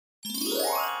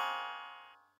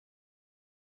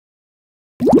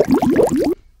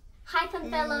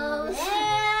fellows.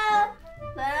 Hello,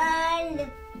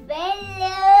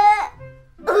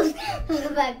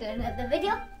 welcome back to another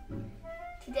video.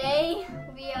 Today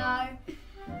we are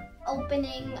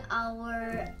opening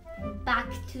our back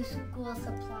to school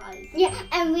supplies. Yeah,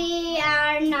 and we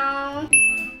are now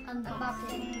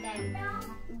Unboxing them.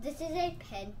 This is a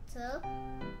pencil,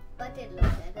 but it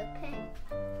looks like a pen.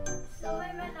 So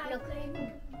look,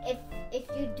 if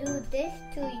you do this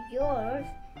to yours,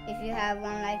 if you have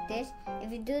one like this,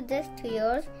 if you do this to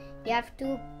yours, you have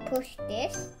to push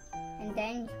this, and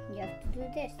then you have to do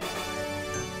this.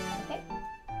 Okay?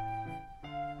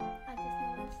 I just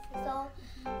noticed. So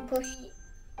Push. we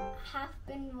have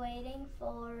been waiting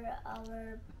for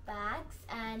our bags,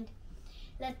 and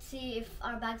let's see if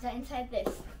our bags are inside this.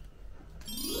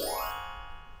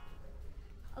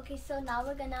 Okay, so now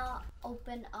we're gonna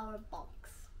open our box.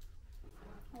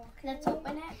 Okay. Let's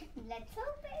open it. Let's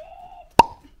open it.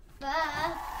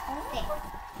 First,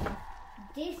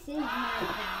 this is my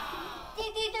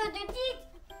bag.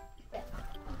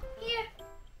 Here.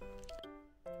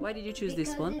 Why did you choose this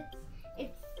Because one?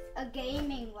 It's a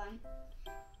gaming one.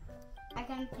 I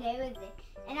can play with it,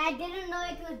 and I didn't know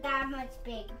it was that much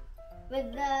big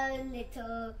with the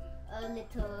little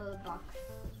box.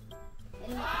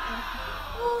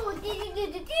 Oh,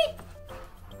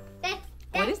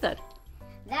 What is that?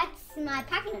 That's my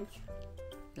pack lunch.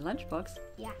 Your lunchbox?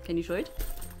 Yeah. Can you show it?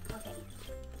 Okay.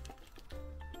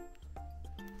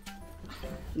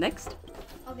 Next.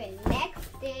 Okay. Next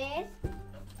is.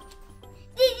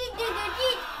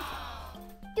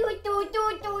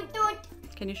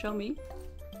 Can you show me?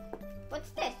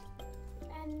 What's this?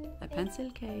 And A pencil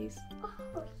case.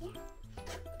 Oh yeah.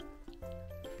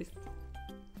 This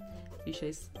Isha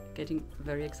is getting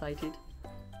very excited.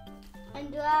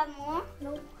 And do I have more?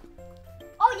 No.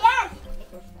 Oh yes!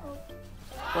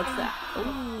 What's that?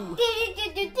 Oh,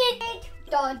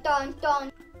 Dun dun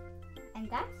dun. And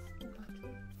that's the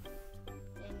button.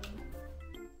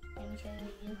 Let me show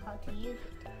you how to use it.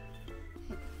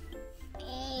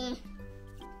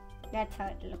 That's how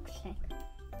it looks like.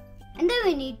 And then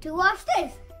we need to wash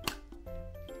this.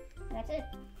 That's it.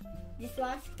 Just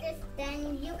wash this,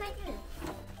 then you can use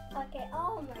it. okay.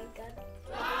 Oh my god.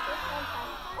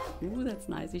 ooh, that's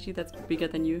nice. Isha, that's bigger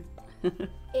than you.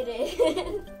 It is.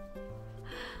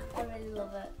 I really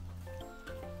love it.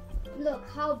 Look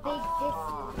how big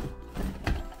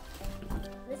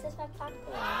This is my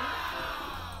popcorn.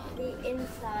 The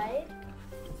inside.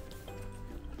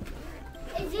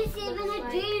 this is. Is this even Looks a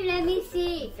like dream? Let me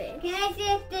see. fish. Can I see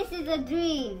if this is a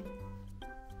dream?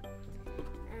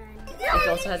 And It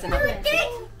also has another.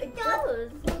 it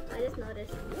does. I just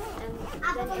noticed. And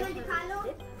आपको then मैं it दिखा has low.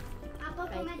 this. आपको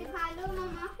मैं दिखा लो,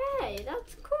 मम्मा. Hey,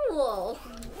 that's cool.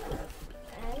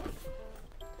 And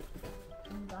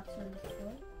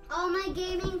All my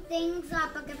gaming things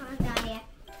आपा के पास आ रहे हैं.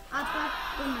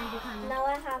 आपको मैं दिखाना. now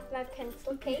I have my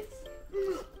pencil case.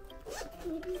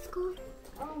 Maybe it's cool.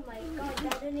 Oh my god,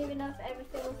 I didn't even know if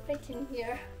everything will fit in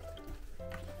here.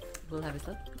 We'll have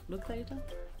a look later.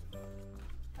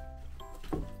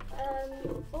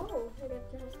 Oh, it has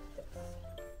this.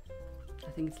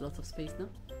 I think it's lots of space now.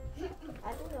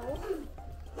 I don't know.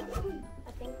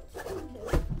 I think so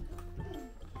too.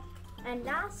 And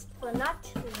last but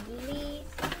not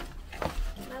least,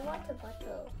 my water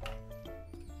bottle.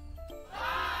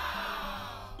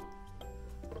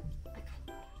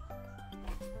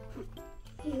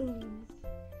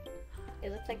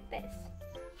 It looks like this.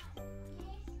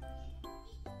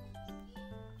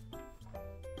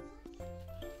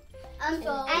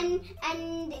 So-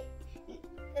 And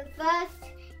the first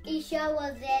Isha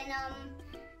was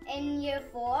in year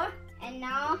 4, and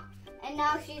now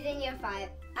she's in year 5.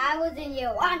 I was in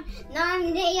year 1. Now I'm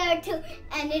in year 2,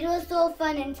 and it was so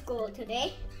fun in school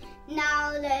today.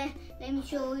 Now let me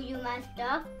show you my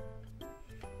stuff.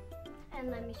 And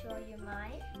let me show you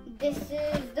mine. This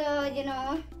is the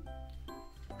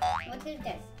what is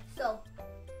this? So,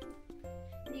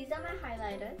 these are my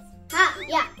highlighters.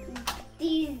 Yeah.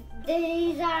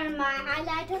 These are my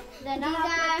highlighters. Then I These have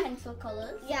are my pencil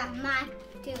colors. yeah, mine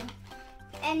too.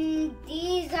 And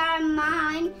these are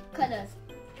mine colors.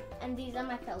 And these are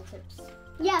my felt tips.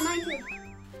 Yeah, mine too.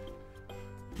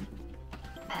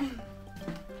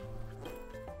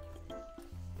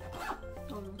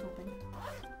 Almost open.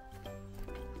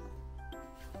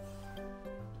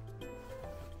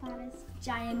 That is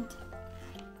giant.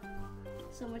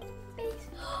 So much space.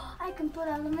 I can put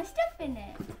all of my stuff in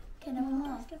it. Can I put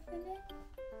my stuff in it?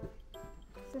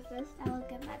 So first I will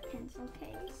get my pencil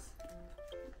case.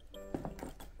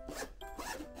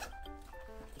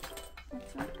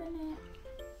 Let's open it.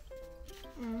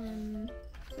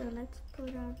 So let's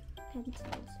put our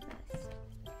pencils first.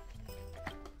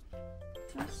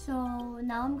 So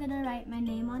now I'm gonna write my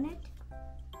name on it.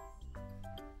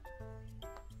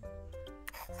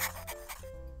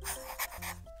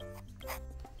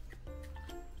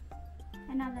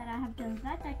 And now that I have done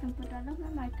that, I can put all of my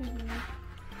markers in it.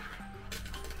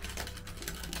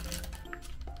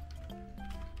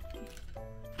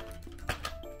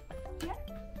 Here.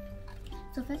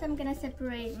 So first I'm gonna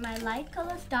separate my light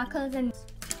colors, dark colors, and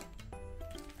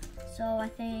so I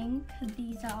think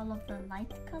these are all of the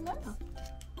light colors. Oh.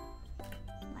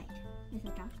 Light. Is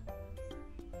it dark?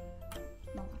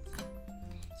 No, it's dark.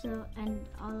 So, and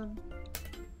all of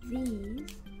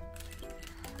these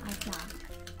are dark.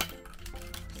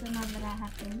 So now that I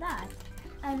have done that,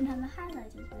 I don't have my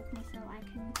highlighters with me, so I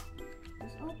can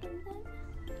just open them.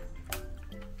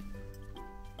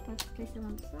 First place them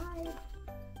on the side.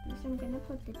 First I'm gonna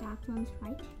put the dark ones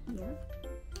right here.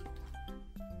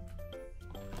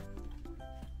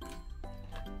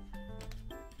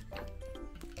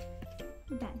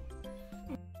 Done.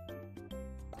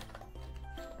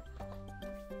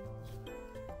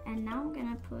 And now I'm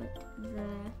gonna put the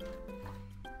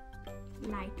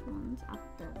light ones up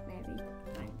the very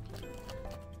front.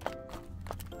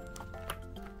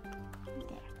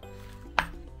 There.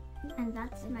 And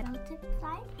that's my tip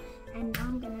side. And now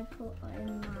I'm gonna put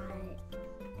in my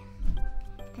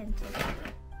pencil.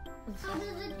 How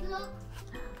does it look?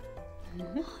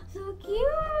 So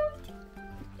cute!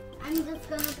 I'm just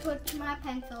gonna put my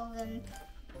pencils in.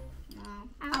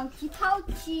 Ouchie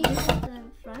pouchy! This is the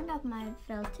front of my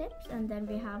felt tips, and then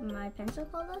we have my pencil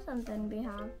colors, and then we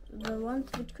have the ones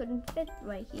which couldn't fit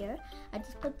right here. I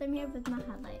just put them here with my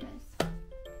highlighters.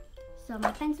 So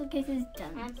my pencil case is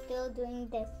done. I'm still doing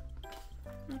this.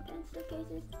 My pencil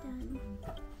case is done.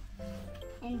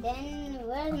 And then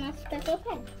where's my special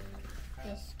pen?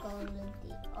 This goes with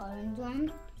the orange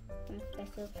one. My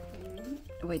special pen.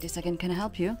 Wait a second, can I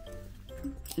help you?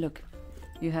 Look,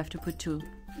 you have to put 2.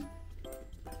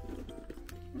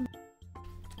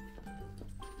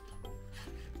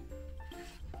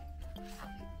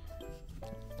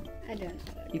 I don't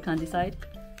know. You can't decide?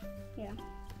 Yeah.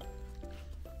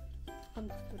 I'm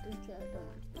just putting the other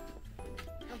one.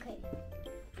 Okay.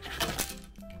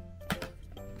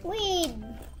 Wait.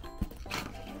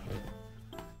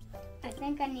 I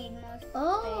think I need more space.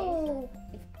 Oh!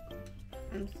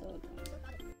 I'm so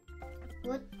done.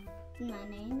 What my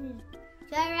name is?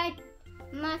 Should I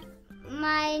write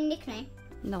my nickname?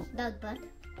 No, Dog butt.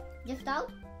 Just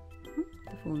out?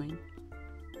 the full name.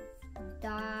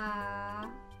 Dog.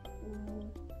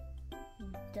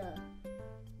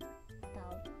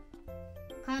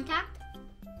 Contact?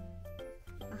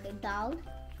 Okay, Dog.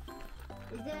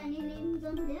 Is there any names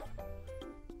on there?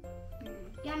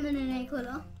 क्या मैंने नहीं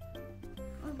खोला?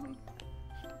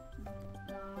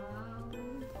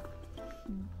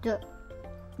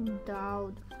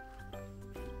 Dog.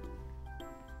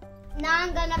 Now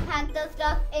I'm gonna pack the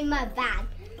stuff in my bag.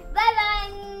 Bye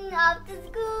bye, off to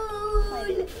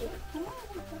school.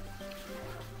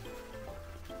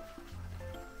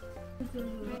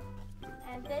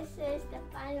 And this is the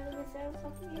final result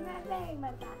of me not wearing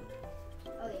my bag.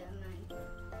 Oh yeah, mine.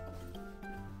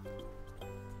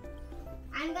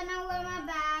 I'm gonna wear my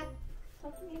bag.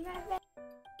 Something in my bag.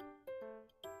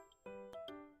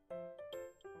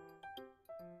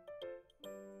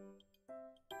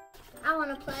 I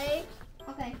wanna play.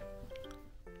 Okay.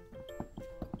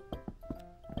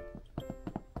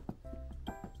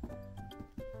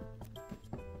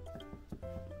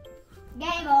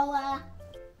 Game over.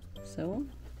 So,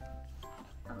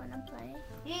 I wanna play.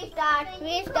 Restart,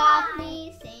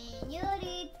 please,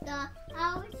 señorita.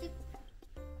 I wish you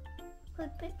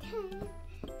could pretend.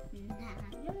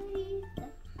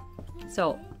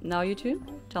 so now you two,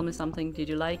 tell me something. Did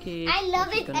you like it? I love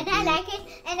What's it gonna and I be? like it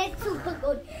and it's super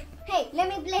good. Hey, let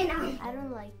me play now. I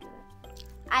don't like it.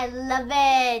 I love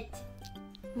it.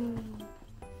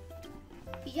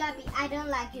 Be happy. I don't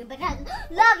like you, but I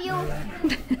love you.